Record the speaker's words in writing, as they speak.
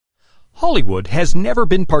Hollywood has never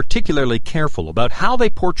been particularly careful about how they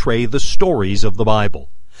portray the stories of the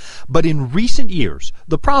Bible. But in recent years,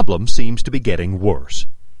 the problem seems to be getting worse.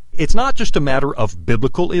 It's not just a matter of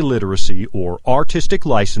biblical illiteracy or artistic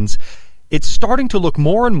license. It's starting to look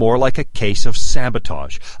more and more like a case of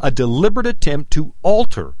sabotage, a deliberate attempt to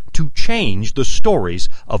alter, to change the stories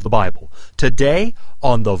of the Bible. Today,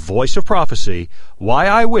 on The Voice of Prophecy, why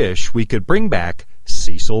I wish we could bring back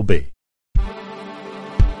Cecil B.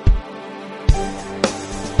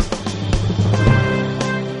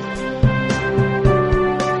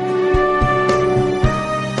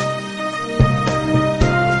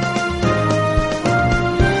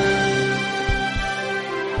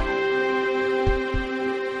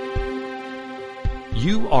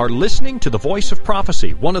 You are listening to The Voice of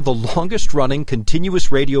Prophecy, one of the longest-running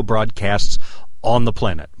continuous radio broadcasts on the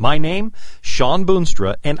planet. My name, Shawn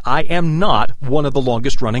Boonstra, and I am not one of the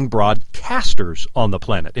longest-running broadcasters on the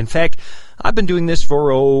planet. In fact, I've been doing this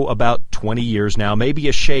for, about 20 years now, maybe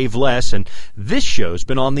a shave less, and this show's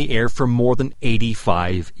been on the air for more than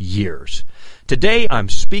 85 years. Today, I'm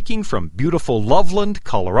speaking from beautiful Loveland,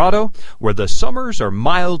 Colorado, where the summers are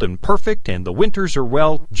mild and perfect, and the winters are,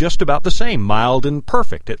 well, just about the same, mild and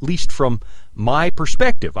perfect, at least from my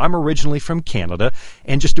perspective. I'm originally from Canada,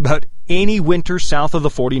 and just about any winter south of the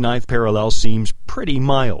 49th parallel seems pretty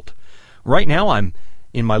mild. Right now, I'm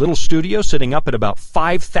in my little studio sitting up at about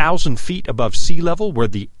 5,000 feet above sea level, where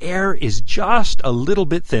the air is just a little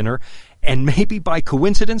bit thinner, and maybe by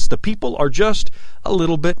coincidence, the people are just a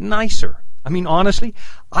little bit nicer. I mean, honestly,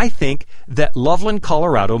 I think that Loveland,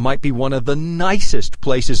 Colorado might be one of the nicest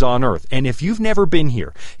places on earth. And if you've never been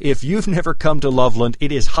here, if you've never come to Loveland,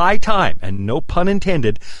 it is high time, and no pun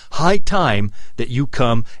intended, high time that you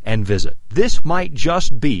come and visit. This might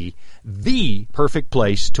just be the perfect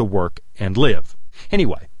place to work and live.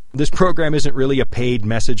 Anyway, this program isn't really a paid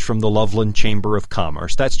message from the Loveland Chamber of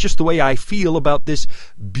Commerce. That's just the way I feel about this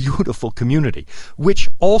beautiful community, which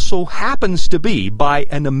also happens to be, by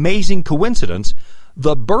an amazing coincidence,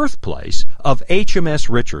 the birthplace of HMS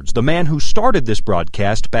Richards, the man who started this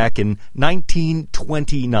broadcast back in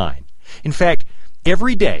 1929. In fact,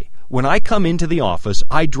 every day when I come into the office,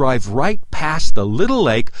 I drive right past the little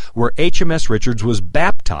lake where HMS Richards was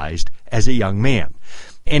baptized as a young man.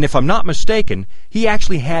 And if I'm not mistaken, he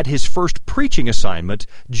actually had his first preaching assignment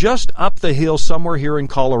just up the hill somewhere here in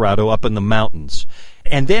Colorado, up in the mountains.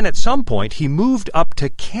 And then at some point, he moved up to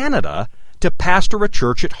Canada to pastor a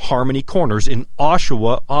church at Harmony Corners in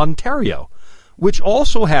Oshawa, Ontario, which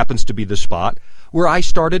also happens to be the spot where I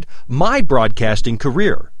started my broadcasting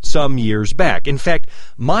career some years back. In fact,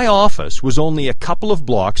 my office was only a couple of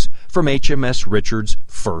blocks from HMS Richards'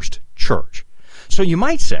 first church. So you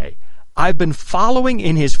might say, I've been following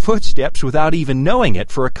in his footsteps without even knowing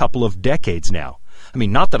it for a couple of decades now. I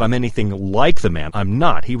mean, not that I'm anything like the man. I'm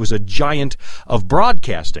not. He was a giant of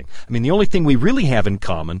broadcasting. I mean, the only thing we really have in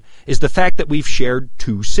common is the fact that we've shared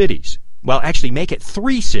 2 cities. Well, actually make it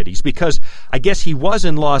 3 cities, because I guess he was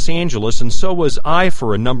in Los Angeles and so was I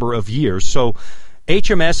for a number of years. So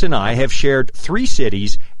HMS and I have shared 3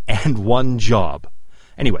 cities and 1 job.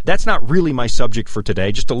 Anyway, that's not really my subject for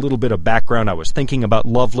today. Just a little bit of background. I was thinking about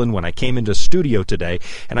Loveland when I came into studio today,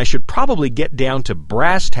 and I should probably get down to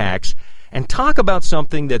brass tacks and talk about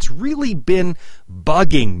something that's really been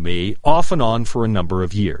bugging me off and on for a number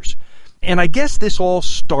of years. And I guess this all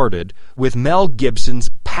started with Mel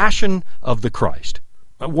Gibson's Passion of the Christ,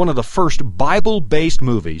 one of the first Bible-based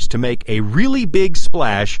movies to make a really big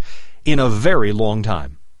splash in a very long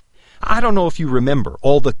time. I don't know if you remember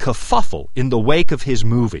all the kerfuffle in the wake of his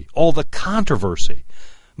movie, all the controversy,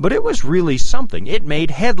 but it was really something. It made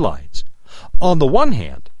headlines. On the one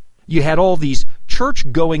hand, you had all these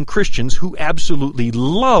church-going Christians who absolutely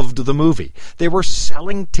loved the movie. They were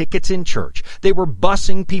selling tickets in church. They were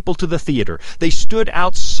busing people to the theater. They stood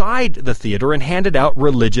outside the theater and handed out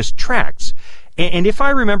religious tracts. And if I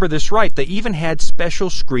remember this right, they even had special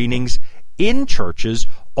screenings in churches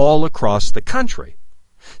all across the country.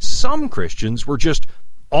 Some Christians were just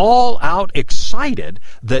all out excited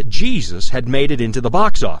that Jesus had made it into the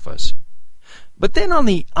box office. But then on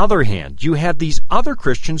the other hand, you had these other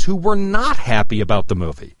Christians who were not happy about the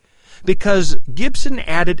movie, because Gibson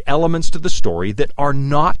added elements to the story that are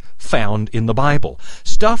not found in the Bible,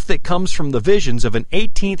 stuff that comes from the visions of an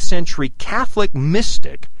 18th century Catholic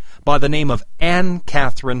mystic by the name of Anne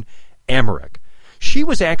Catherine Emmerich. She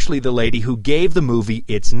was actually the lady who gave the movie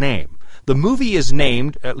its name. The movie is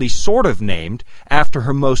named, at least sort of named, after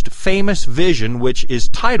her most famous vision, which is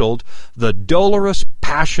titled The Dolorous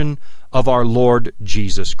Passion of Our Lord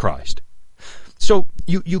Jesus Christ. So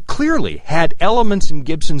you clearly had elements in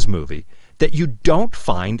Gibson's movie that you don't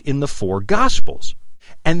find in the four Gospels.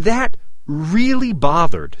 And that really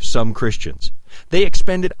bothered some Christians. They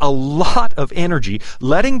expended a lot of energy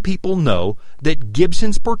letting people know that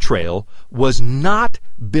Gibson's portrayal was not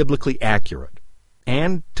biblically accurate.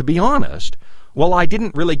 And to be honest, while I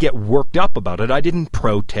didn't really get worked up about it, I didn't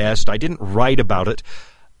protest, I didn't write about it,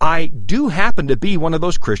 I do happen to be one of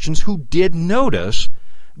those Christians who did notice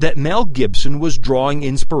that Mel Gibson was drawing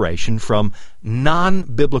inspiration from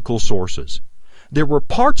non-biblical sources. There were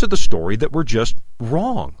parts of the story that were just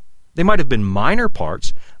wrong. They might have been minor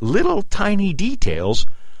parts, little tiny details,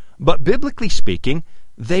 but biblically speaking,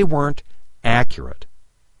 they weren't accurate.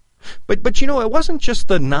 But it wasn't just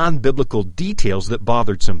the non-biblical details that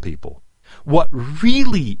bothered some people. What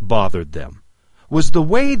really bothered them was the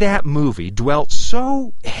way that movie dwelt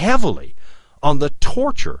so heavily on the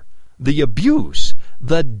torture, the abuse,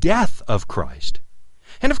 the death of Christ.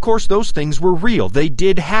 And of course, those things were real. They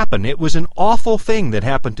did happen. It was an awful thing that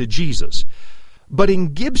happened to Jesus. But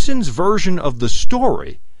in Gibson's version of the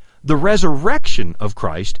story, the resurrection of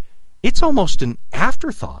Christ, it's almost an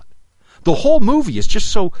afterthought. The whole movie is just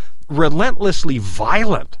so relentlessly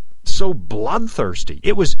violent, so bloodthirsty.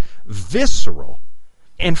 It was visceral.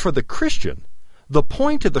 And for the Christian, the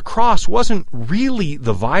point of the cross wasn't really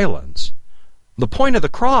the violence. The point of the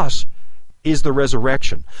cross is the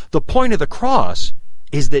resurrection. The point of the cross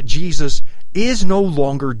is that Jesus is no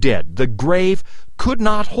longer dead. The grave could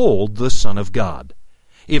not hold the Son of God.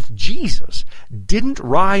 If Jesus didn't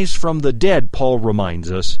rise from the dead, Paul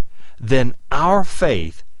reminds us, then our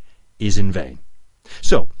faith is in vain.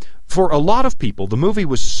 So, for a lot of people, the movie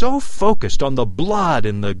was so focused on the blood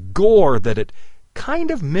and the gore that it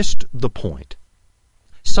kind of missed the point.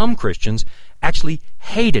 Some Christians actually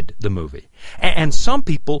hated the movie, and some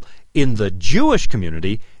people in the Jewish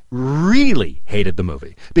community really hated the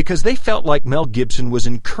movie because they felt like Mel Gibson was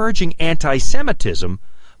encouraging anti-Semitism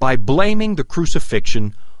by blaming the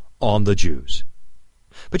crucifixion on the Jews.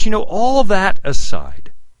 But all that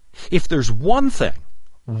aside, if there's one thing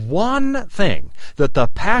that the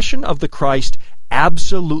Passion of the Christ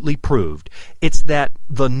absolutely proved, it's that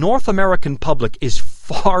the North American public is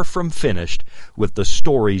far from finished with the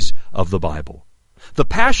stories of the Bible. The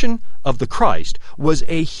Passion of the Christ was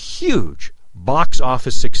a huge box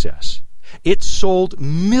office success. It sold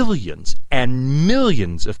millions and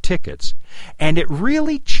millions of tickets, and it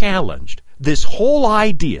really challenged this whole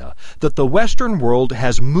idea that the Western world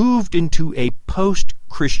has moved into a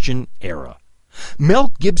post-Christian era.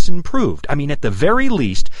 Mel Gibson proved, at the very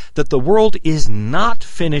least, that the world is not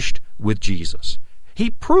finished with Jesus. He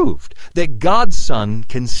proved that God's Son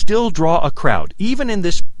can still draw a crowd, even in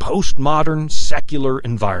this postmodern, secular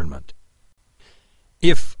environment.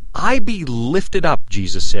 If I be lifted up,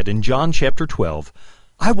 Jesus said in John chapter 12,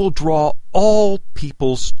 I will draw all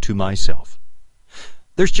peoples to myself.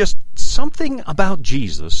 There's just something about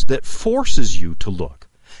Jesus that forces you to look.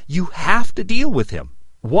 You have to deal with him,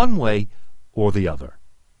 one way or the other.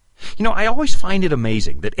 I always find it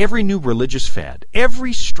amazing that every new religious fad,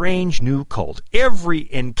 every strange new cult,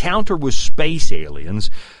 every encounter with space aliens,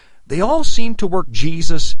 they all seem to work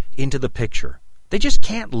Jesus into the picture. They just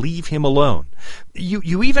can't leave him alone.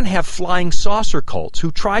 You even have flying saucer cults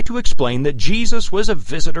who try to explain that Jesus was a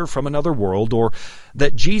visitor from another world, or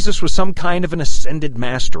that Jesus was some kind of an ascended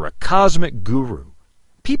master, a cosmic guru.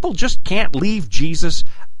 People just can't leave Jesus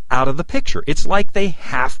out of the picture. It's like they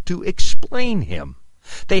have to explain him.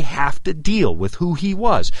 They have to deal with who he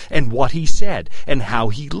was and what he said and how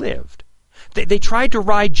he lived. They try to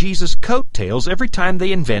ride Jesus' coattails every time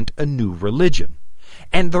they invent a new religion.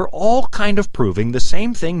 And they're all kind of proving the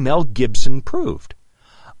same thing Mel Gibson proved.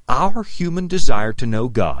 Our human desire to know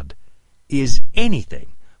God is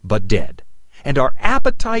anything but dead. And our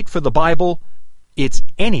appetite for the Bible, it's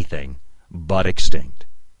anything but extinct.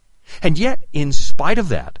 And yet, in spite of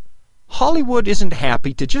that, Hollywood isn't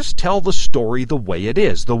happy to just tell the story the way it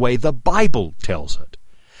is, the way the Bible tells it.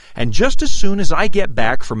 And just as soon as I get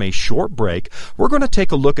back from a short break, we're going to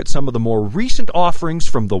take a look at some of the more recent offerings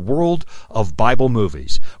from the world of Bible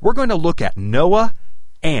movies. We're going to look at Noah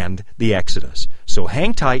and the Exodus. So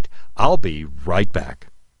hang tight. I'll be right back.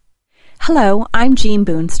 Hello, I'm Jean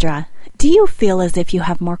Boonstra. Do you feel as if you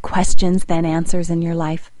have more questions than answers in your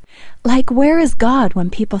life? Like, where is God when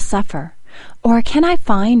people suffer? Or can I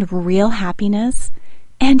find real happiness?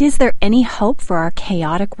 And is there any hope for our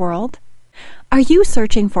chaotic world? Are you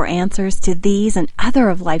searching for answers to these and other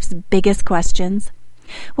of life's biggest questions?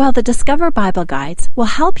 Well, the Discover Bible Guides will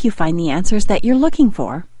help you find the answers that you're looking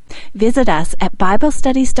for. Visit us at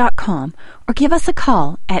BibleStudies.com or give us a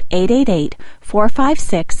call at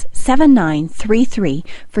 888-456-7933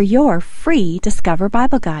 for your free Discover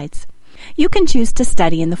Bible Guides. You can choose to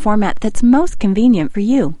study in the format that's most convenient for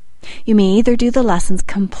you. You may either do the lessons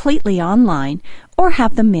completely online or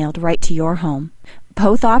have them mailed right to your home.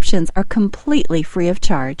 Both options are completely free of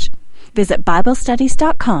charge. Visit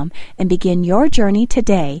BibleStudies.com and begin your journey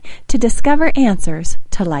today to discover answers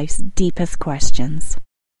to life's deepest questions.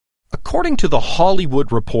 According to The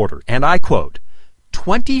Hollywood Reporter, and I quote,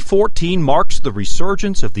 2014 marks the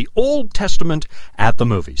resurgence of the Old Testament at the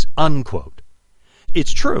movies, unquote.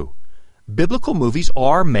 It's true. Biblical movies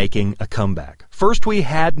are making a comeback. First we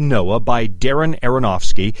had Noah by Darren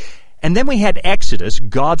Aronofsky, and then we had Exodus,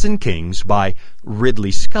 Gods and Kings by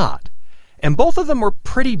Ridley Scott. And both of them were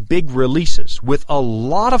pretty big releases with a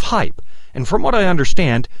lot of hype, and from what I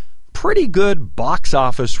understand, pretty good box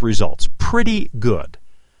office results. Pretty good.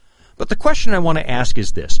 But the question I want to ask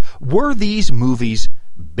is this: were these movies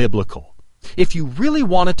biblical? If you really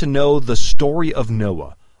wanted to know the story of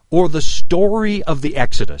Noah or the story of the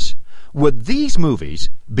Exodus, would these movies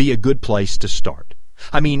be a good place to start?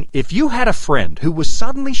 I mean, if you had a friend who was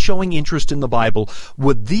suddenly showing interest in the Bible,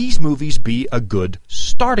 would these movies be a good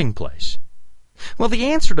starting place? Well, the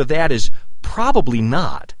answer to that is probably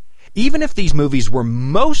not. Even if these movies were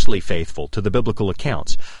mostly faithful to the biblical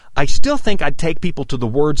accounts, I still think I'd take people to the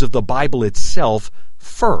words of the Bible itself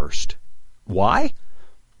first. Why?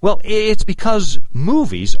 Well, it's because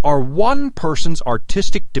movies are one person's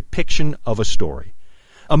artistic depiction of a story.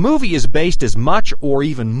 A movie is based as much or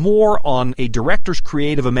even more on a director's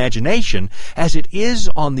creative imagination as it is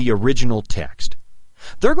on the original text.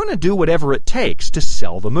 They're going to do whatever it takes to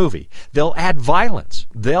sell the movie. They'll add violence.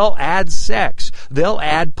 They'll add sex. They'll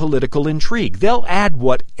add political intrigue. They'll add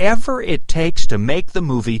whatever it takes to make the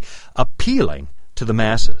movie appealing to the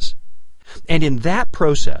masses. And in that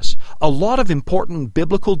process, a lot of important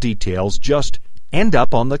biblical details just end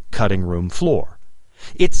up on the cutting room floor.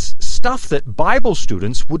 It's stuff that Bible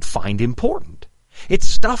students would find important. It's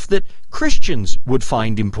stuff that Christians would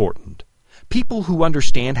find important. People who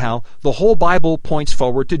understand how the whole Bible points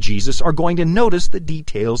forward to Jesus are going to notice the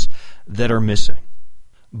details that are missing.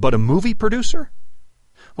 But a movie producer?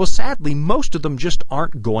 Well, sadly, most of them just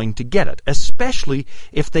aren't going to get it, especially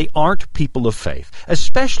if they aren't people of faith,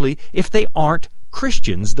 especially if they aren't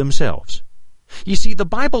Christians themselves. You see, the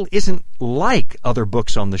Bible isn't like other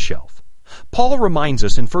books on the shelf. Paul reminds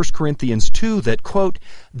us in 1 Corinthians 2 that, quote,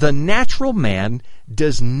 the natural man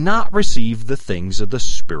does not receive the things of the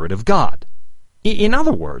Spirit of God. In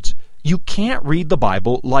other words, you can't read the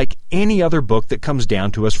Bible like any other book that comes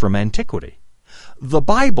down to us from antiquity. The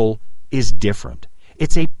Bible is different.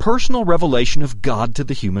 It's a personal revelation of God to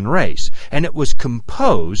the human race, and it was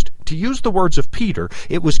composed, to use the words of Peter,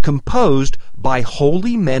 it was composed by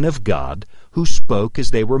holy men of God who spoke as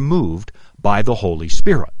they were moved by the Holy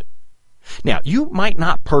Spirit. Now, you might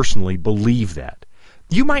not personally believe that.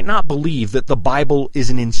 You might not believe that the Bible is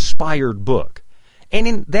an inspired book. And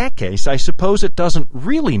in that case, I suppose it doesn't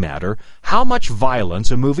really matter how much violence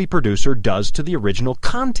a movie producer does to the original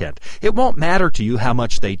content. It won't matter to you how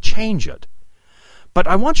much they change it. But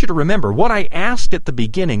I want you to remember, what I asked at the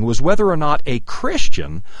beginning was whether or not a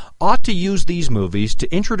Christian ought to use these movies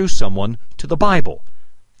to introduce someone to the Bible.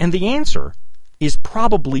 And the answer is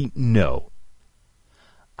probably no.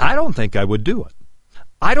 I don't think I would do it.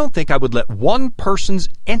 I don't think I would let one person's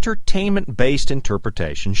entertainment-based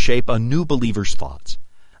interpretation shape a new believer's thoughts.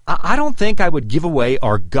 I don't think I would give away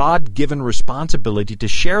our God-given responsibility to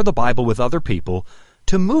share the Bible with other people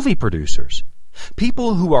to movie producers,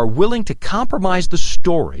 people who are willing to compromise the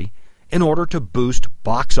story in order to boost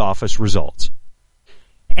box office results.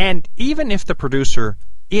 And even if the producer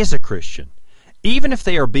is a Christian, even if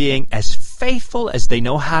they are being as faithful as they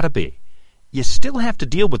know how to be, you still have to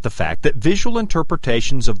deal with the fact that visual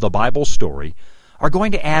interpretations of the Bible story are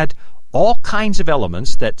going to add all kinds of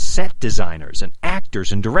elements that set designers and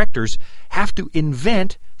actors and directors have to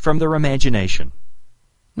invent from their imagination.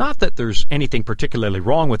 Not that there's anything particularly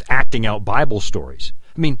wrong with acting out Bible stories.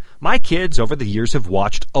 I mean, my kids over the years have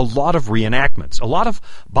watched a lot of reenactments, a lot of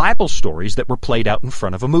Bible stories that were played out in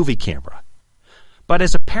front of a movie camera. But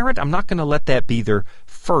as a parent, I'm not going to let that be their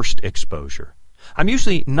first exposure. I'm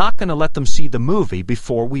usually not going to let them see the movie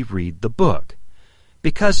before we read the book.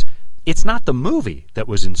 Because it's not the movie that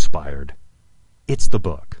was inspired, it's the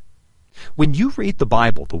book. When you read the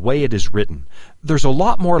Bible the way it is written, there's a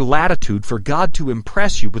lot more latitude for God to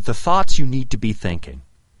impress you with the thoughts you need to be thinking.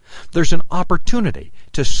 There's an opportunity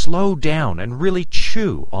to slow down and really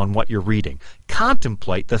chew on what you're reading,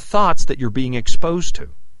 contemplate the thoughts that you're being exposed to.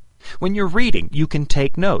 When you're reading, you can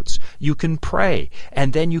take notes, you can pray,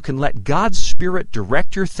 and then you can let God's Spirit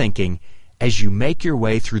direct your thinking as you make your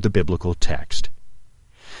way through the biblical text.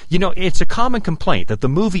 You know, it's a common complaint that the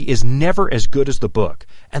movie is never as good as the book,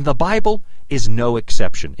 and the Bible is no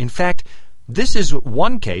exception. In fact, this is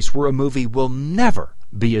one case where a movie will never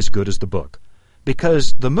be as good as the book,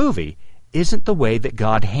 because the movie isn't the way that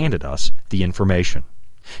God handed us the information.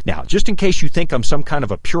 Now, just in case you think I'm some kind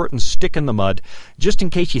of a Puritan stick in the mud, just in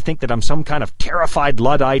case you think that I'm some kind of terrified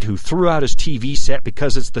Luddite who threw out his TV set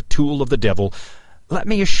because it's the tool of the devil, let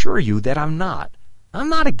me assure you that I'm not. I'm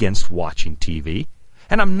not against watching TV,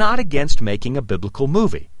 and I'm not against making a biblical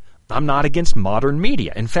movie. I'm not against modern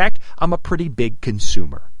media. In fact, I'm a pretty big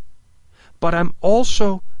consumer. But I'm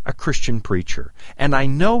also a Christian preacher, and I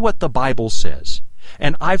know what the Bible says.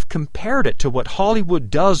 And I've compared it to what Hollywood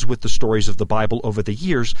does with the stories of the Bible over the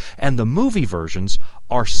years, and the movie versions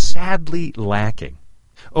are sadly lacking.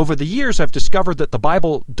 Over the years, I've discovered that the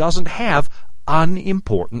Bible doesn't have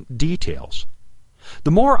unimportant details.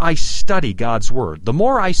 The more I study God's Word, the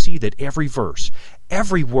more I see that every verse,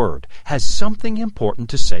 every word, has something important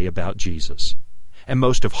to say about Jesus. And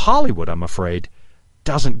most of Hollywood, I'm afraid,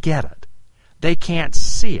 doesn't get it. They can't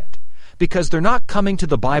see it, because they're not coming to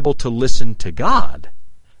the Bible to listen to God.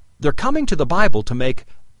 They're coming to the Bible to make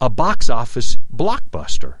a box office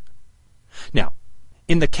blockbuster. Now,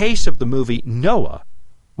 in the case of the movie Noah,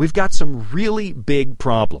 we've got some really big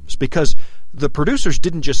problems, because the producers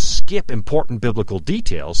didn't just skip important biblical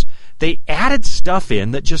details, they added stuff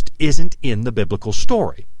in that just isn't in the biblical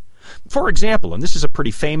story. For example, and this is a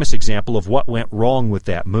pretty famous example of what went wrong with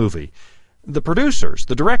that movie, the producers,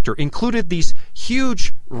 the director, included these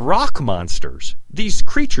huge rock monsters, these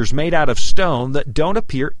creatures made out of stone that don't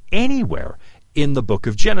appear anywhere in the book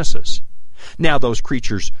of Genesis. Now, those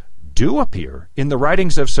creatures do appear in the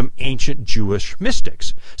writings of some ancient Jewish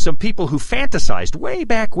mystics, some people who fantasized way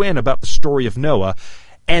back when about the story of Noah,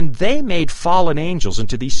 and they made fallen angels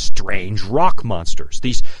into these strange rock monsters,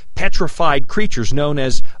 these petrified creatures known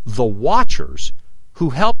as the Watchers,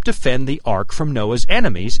 who helped defend the ark from Noah's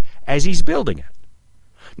enemies as he's building it.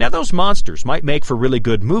 Now, those monsters might make for really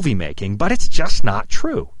good movie making, but it's just not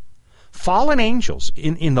true. Fallen angels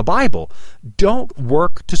in the Bible don't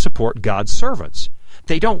work to support God's servants.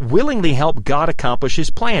 They don't willingly help God accomplish His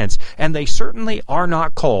plans, and they certainly are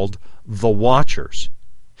not called the Watchers.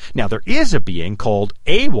 Now, there is a being called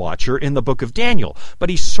a Watcher in the book of Daniel, but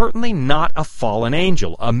he's certainly not a fallen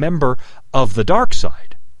angel, a member of the dark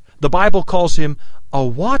side. The Bible calls him a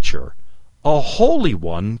Watcher, a Holy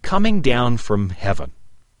One coming down from heaven.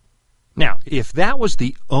 Now, if that was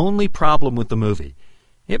the only problem with the movie,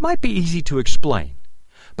 it might be easy to explain.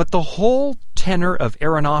 But the whole tenor of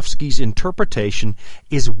Aronofsky's interpretation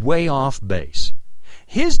is way off base.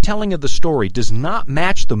 His telling of the story does not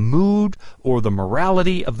match the mood or the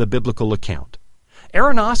morality of the biblical account.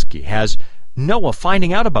 Aronofsky has Noah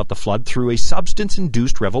finding out about the flood through a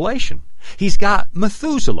substance-induced revelation. He's got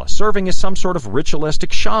Methuselah serving as some sort of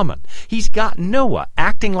ritualistic shaman. He's got Noah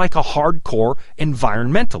acting like a hardcore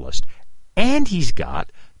environmentalist. And he's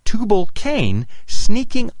got Tubal-Cain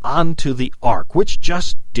sneaking onto the ark, which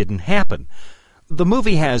just didn't happen. The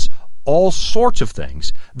movie has all sorts of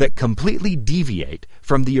things that completely deviate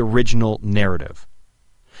from the original narrative.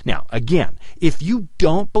 Now, again, if you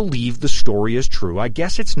don't believe the story is true, I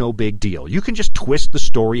guess it's no big deal. You can just twist the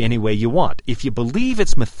story any way you want. If you believe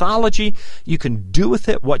it's mythology, you can do with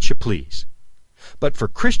it what you please. But for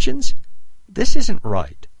Christians, this isn't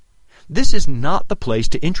right. This is not the place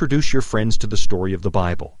to introduce your friends to the story of the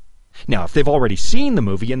Bible. Now, if they've already seen the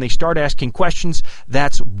movie and they start asking questions,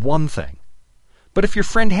 that's one thing. But if your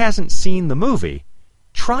friend hasn't seen the movie,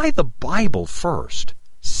 try the Bible first.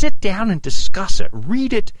 Sit down and discuss it.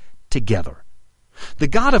 Read it together. The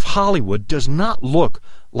God of Hollywood does not look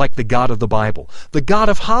like the God of the Bible. The God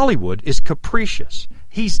of Hollywood is capricious.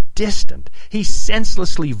 He's distant. He's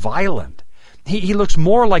senselessly violent. He looks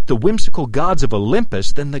more like the whimsical gods of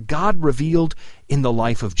Olympus than the God revealed in the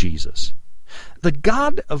life of Jesus. The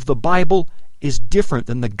God of the Bible is different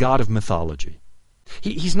than the God of mythology.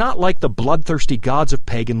 He's not like the bloodthirsty gods of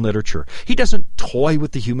pagan literature. He doesn't toy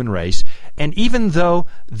with the human race, and even though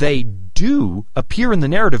they do appear in the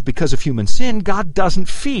narrative because of human sin, God doesn't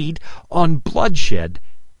feed on bloodshed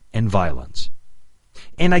and violence.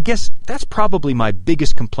 And I guess that's probably my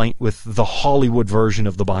biggest complaint with the Hollywood version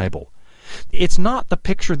of the Bible. It's not the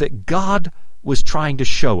picture that God was trying to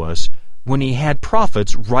show us when He had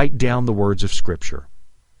prophets write down the words of Scripture.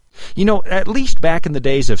 You know, at least back in the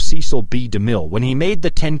days of Cecil B. DeMille, when he made the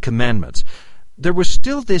Ten Commandments, there was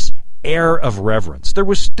still this air of reverence. There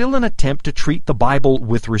was still an attempt to treat the Bible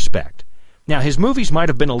with respect. Now, his movies might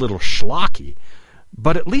have been a little schlocky,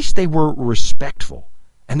 but at least they were respectful,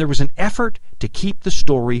 and there was an effort to keep the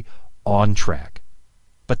story on track.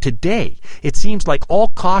 But today, it seems like all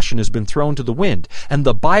caution has been thrown to the wind, and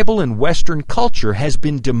the Bible in Western culture has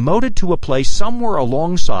been demoted to a place somewhere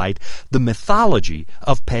alongside the mythology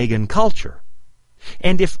of pagan culture.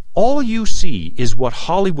 And if all you see is what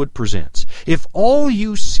Hollywood presents, if all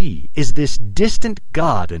you see is this distant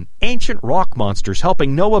God and ancient rock monsters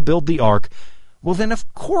helping Noah build the ark, well then of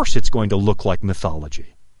course it's going to look like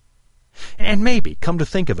mythology. And maybe, come to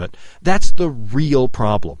think of it, that's the real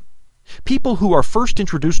problem. People who are first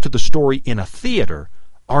introduced to the story in a theater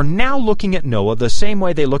are now looking at Noah the same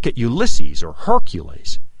way they look at Ulysses or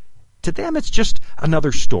Hercules. To them it's just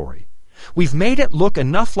another story. We've made it look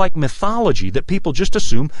enough like mythology that people just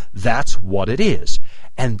assume that's what it is,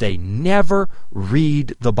 and they never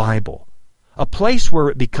read the Bible. A place where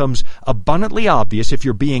it becomes abundantly obvious, if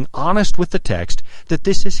you're being honest with the text, that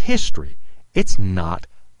this is history. It's not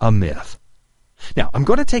a myth. Now, I'm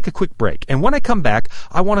going to take a quick break, and when I come back,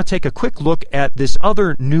 I want to take a quick look at this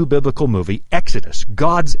other new biblical movie, Exodus,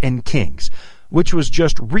 Gods and Kings, which was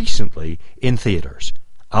just recently in theaters.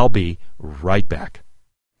 I'll be right back.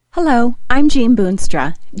 Hello, I'm Jean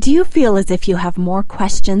Boonstra. Do you feel as if you have more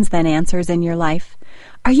questions than answers in your life?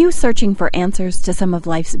 Are you searching for answers to some of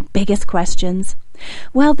life's biggest questions?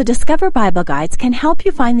 Well, the Discover Bible Guides can help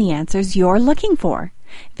you find the answers you're looking for.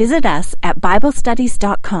 Visit us at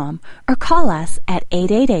BibleStudies.com or call us at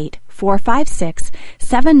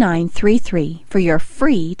 888-456-7933 for your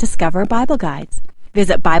free Discover Bible Guides.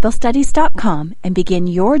 Visit BibleStudies.com and begin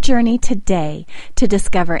your journey today to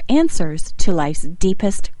discover answers to life's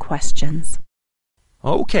deepest questions.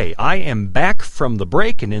 Okay, I am back from the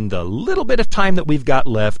break, and in the little bit of time that we've got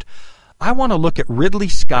left, I want to look at Ridley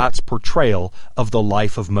Scott's portrayal of the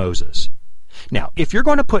life of Moses. Now, if you're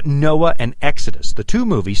going to put Noah and Exodus, the two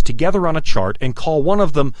movies, together on a chart and call one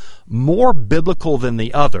of them more biblical than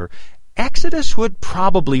the other, Exodus would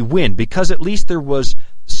probably win because at least there was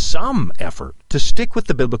some effort to stick with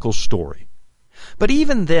the biblical story. But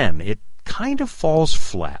even then, it kind of falls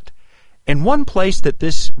flat. And one place that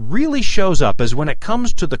this really shows up is when it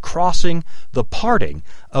comes to the crossing, the parting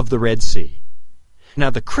of the Red Sea. Now,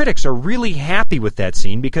 the critics are really happy with that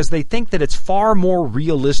scene because they think that it's far more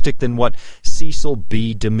realistic than what Cecil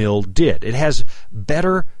B. DeMille did. It has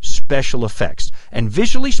better special effects. And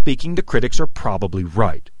visually speaking, the critics are probably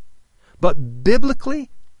right. But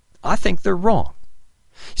biblically, I think they're wrong.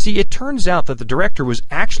 See, it turns out that the director was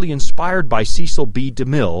actually inspired by Cecil B.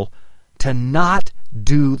 DeMille to not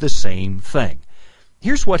do the same thing.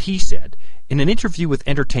 Here's what he said in an interview with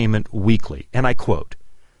Entertainment Weekly, and I quote,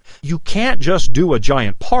 "You can't just do a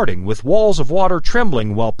giant parting with walls of water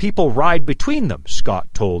trembling while people ride between them,"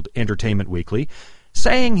 Scott told Entertainment Weekly,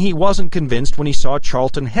 saying he wasn't convinced when he saw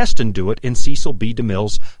Charlton Heston do it in Cecil B.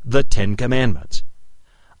 DeMille's The Ten Commandments.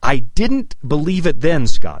 "I didn't believe it then,"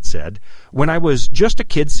 Scott said, "when I was just a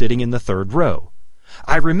kid sitting in the third row.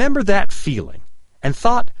 I remember that feeling and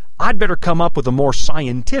thought I'd better come up with a more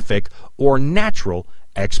scientific or natural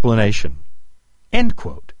explanation." End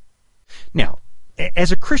quote. Now,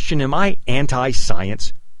 as a Christian, am I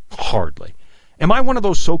anti-science? Hardly. Am I one of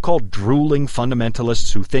those so-called drooling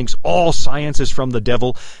fundamentalists who thinks all science is from the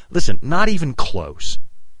devil? Listen, not even close.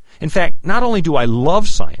 In fact, not only do I love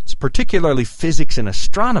science, particularly physics and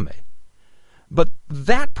astronomy, but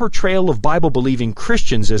that portrayal of Bible-believing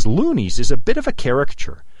Christians as loonies is a bit of a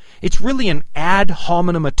caricature. It's really an ad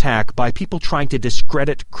hominem attack by people trying to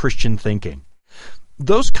discredit Christian thinking.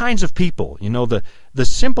 Those kinds of people, the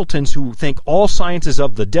simpletons who think all science is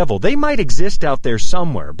of the devil, they might exist out there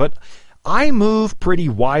somewhere, but I move pretty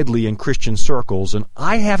widely in Christian circles, and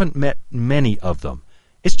I haven't met many of them.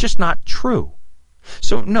 It's just not true.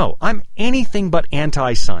 So no, I'm anything but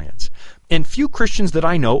anti-science, and few Christians that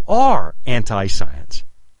I know are anti-science.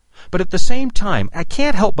 But at the same time, I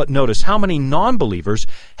can't help but notice how many non-believers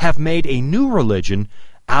have made a new religion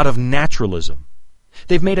out of naturalism.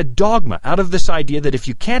 They've made a dogma out of this idea that if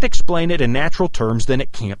you can't explain it in natural terms, then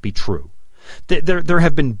it can't be true. There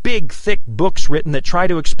have been big, thick books written that try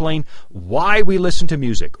to explain why we listen to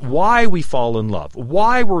music, why we fall in love,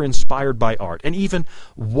 why we're inspired by art, and even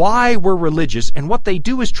why we're religious, and what they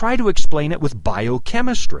do is try to explain it with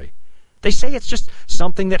biochemistry. They say it's just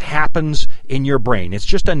something that happens in your brain. It's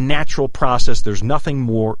just a natural process. There's nothing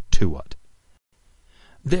more to it.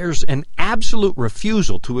 There's an absolute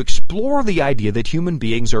refusal to explore the idea that human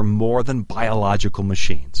beings are more than biological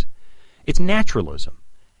machines. It's naturalism.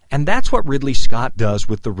 And that's what Ridley Scott does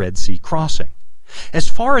with the Red Sea crossing. As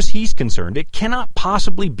far as he's concerned, it cannot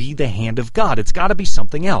possibly be the hand of God. It's got to be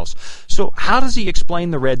something else. So how does he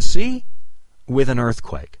explain the Red Sea? With an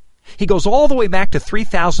earthquake. He goes all the way back to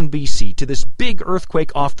 3000 BC to this big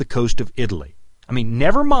earthquake off the coast of Italy. I mean,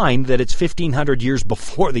 never mind that it's 1,500 years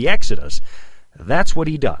before the Exodus. That's what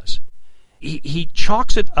he does. He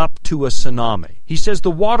chalks it up to a tsunami. He says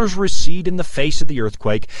the waters recede in the face of the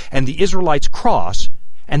earthquake, and the Israelites cross,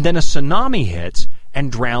 and then a tsunami hits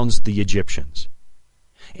and drowns the Egyptians.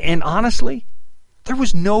 And honestly, there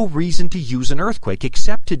was no reason to use an earthquake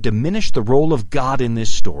except to diminish the role of God in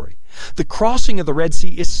this story. The crossing of the Red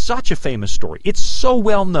Sea is such a famous story. It's so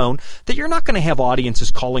well known that you're not going to have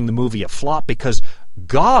audiences calling the movie a flop because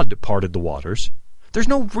God parted the waters. There's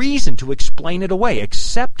no reason to explain it away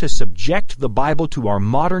except to subject the Bible to our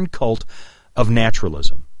modern cult of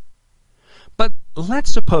naturalism. But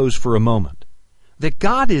let's suppose for a moment that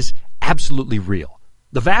God is absolutely real.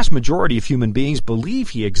 The vast majority of human beings believe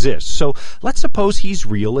he exists, so let's suppose he's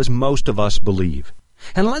real as most of us believe.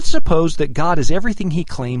 And let's suppose that God is everything he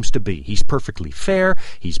claims to be. He's perfectly fair,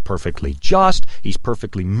 he's perfectly just, he's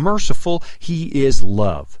perfectly merciful, he is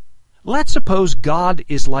love. Let's suppose God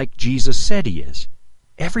is like Jesus said he is,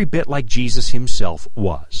 every bit like Jesus himself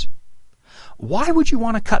was. Why would you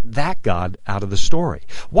want to cut that God out of the story?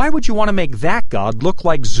 Why would you want to make that God look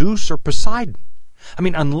like Zeus or Poseidon? I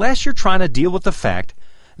mean, unless you're trying to deal with the fact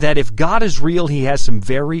that if God is real, he has some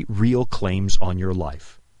very real claims on your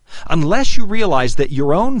life. Unless you realize that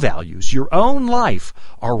your own values, your own life,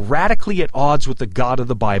 are radically at odds with the God of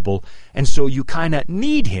the Bible, and so you kind of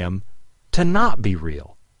need him to not be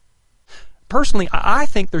real. Personally, I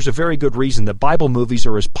think there's a very good reason that Bible movies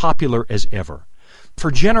are as popular as ever. For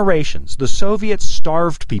generations, the Soviets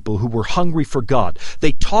starved people who were hungry for God.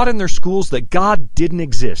 They taught in their schools that God didn't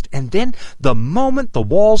exist. And then, the moment the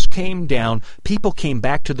walls came down, people came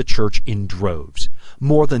back to the church in droves.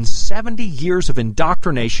 More than 70 years of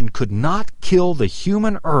indoctrination could not kill the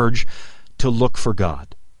human urge to look for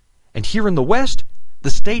God. And here in the West, the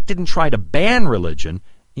state didn't try to ban religion,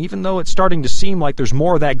 even though it's starting to seem like there's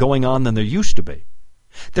more of that going on than there used to be.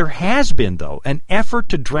 There has been, though, an effort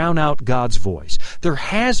to drown out God's voice. There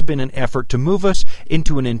has been an effort to move us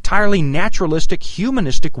into an entirely naturalistic,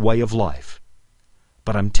 humanistic way of life.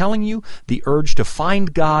 But I'm telling you, the urge to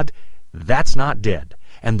find God, that's not dead.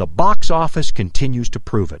 And the box office continues to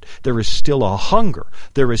prove it. There is still a hunger.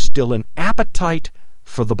 There is still an appetite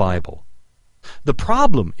for the Bible. The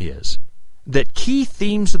problem is that key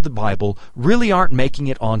themes of the Bible really aren't making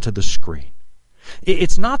it onto the screen.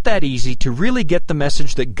 It's not that easy to really get the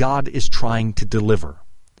message that God is trying to deliver.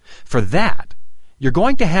 For that, you're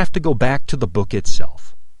going to have to go back to the book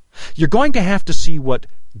itself. You're going to have to see what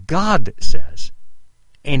God says.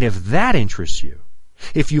 And if that interests you,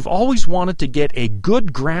 if you've always wanted to get a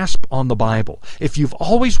good grasp on the Bible, if you've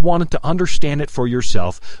always wanted to understand it for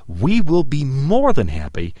yourself, we will be more than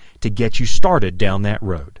happy to get you started down that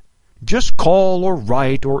road. Just call or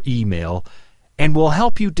write or email, and we'll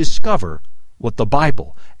help you discover what the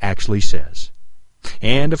Bible actually says.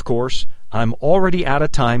 And, of course, I'm already out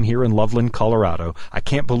of time here in Loveland, Colorado. I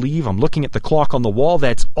can't believe I'm looking at the clock on the wall.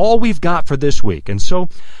 That's all we've got for this week. And so,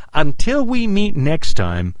 until we meet next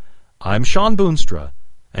time, I'm Shawn Boonstra,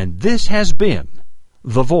 and this has been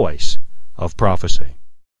The Voice of Prophecy.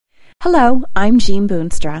 Hello, I'm Jean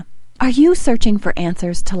Boonstra. Are you searching for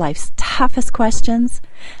answers to life's toughest questions?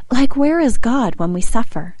 Like, where is God when we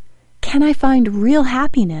suffer? Can I find real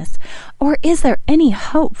happiness? Or is there any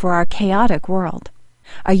hope for our chaotic world?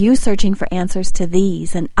 Are you searching for answers to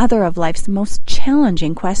these and other of life's most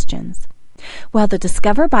challenging questions? Well, the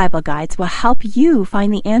Discover Bible Guides will help you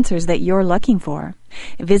find the answers that you're looking for.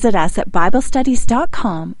 Visit us at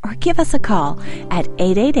BibleStudies.com or give us a call at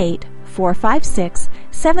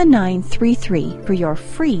 888-456-7933 for your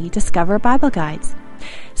free Discover Bible Guides.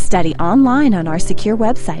 Study online on our secure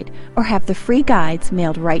website or have the free guides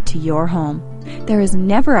mailed right to your home. There is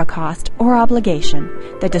never a cost or obligation.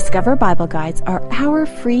 The Discover Bible Guides are our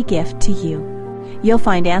free gift to you. You'll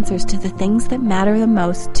find answers to the things that matter the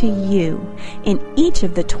most to you in each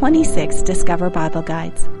of the 26 Discover Bible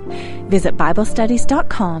Guides. Visit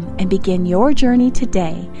BibleStudies.com and begin your journey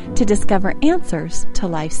today to discover answers to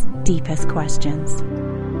life's deepest questions.